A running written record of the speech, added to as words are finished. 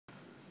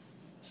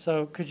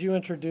So could you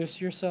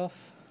introduce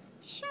yourself?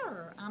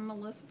 Sure. I'm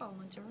Melissa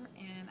Bollinger,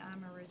 and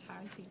I'm a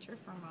retired teacher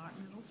from Art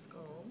Middle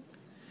School.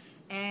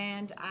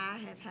 And I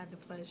have had the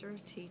pleasure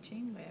of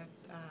teaching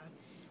with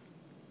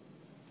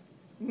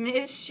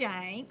Ms.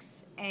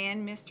 Shanks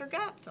and Mr.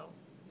 Guptill.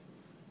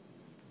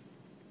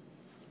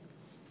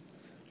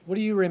 What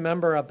do you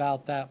remember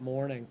about that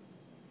morning?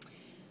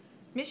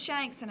 Ms.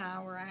 Shanks and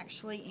I were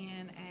actually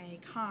in a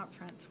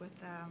conference with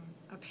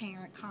a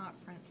parent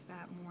conference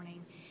that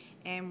morning,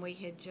 and we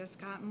had just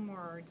gotten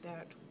word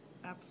that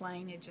a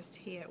plane had just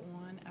hit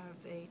one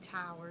of the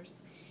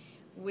towers.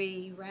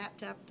 We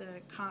wrapped up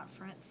the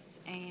conference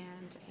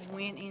and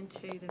went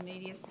into the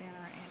media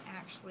center and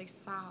actually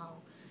saw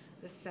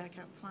the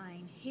second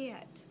plane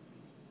hit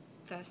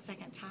the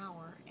second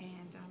tower,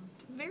 and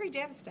it was very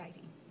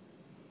devastating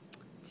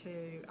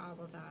to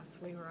all of us.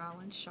 We were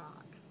all in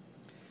shock.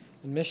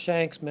 And Ms.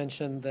 Shanks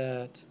mentioned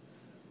that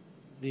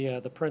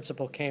the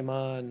principal came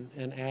on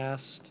and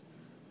asked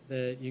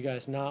that you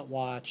guys not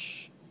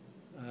watch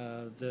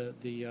the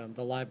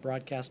live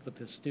broadcast with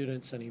the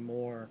students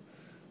anymore.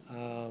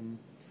 Um,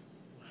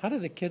 how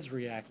did the kids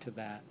react to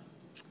that?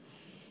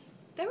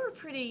 They were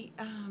pretty,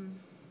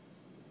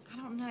 I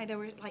don't know, they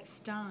were like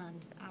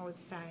stunned, I would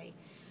say.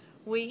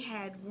 We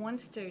had one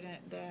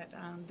student that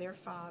their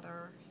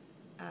father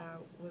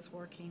was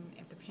working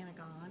at the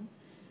Pentagon.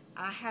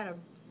 I had a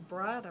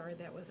brother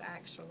that was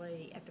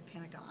actually at the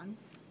Pentagon,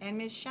 and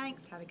Ms.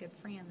 Shanks had a good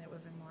friend that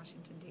was in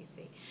Washington,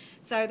 D.C.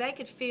 So they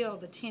could feel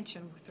the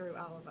tension through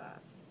all of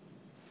us.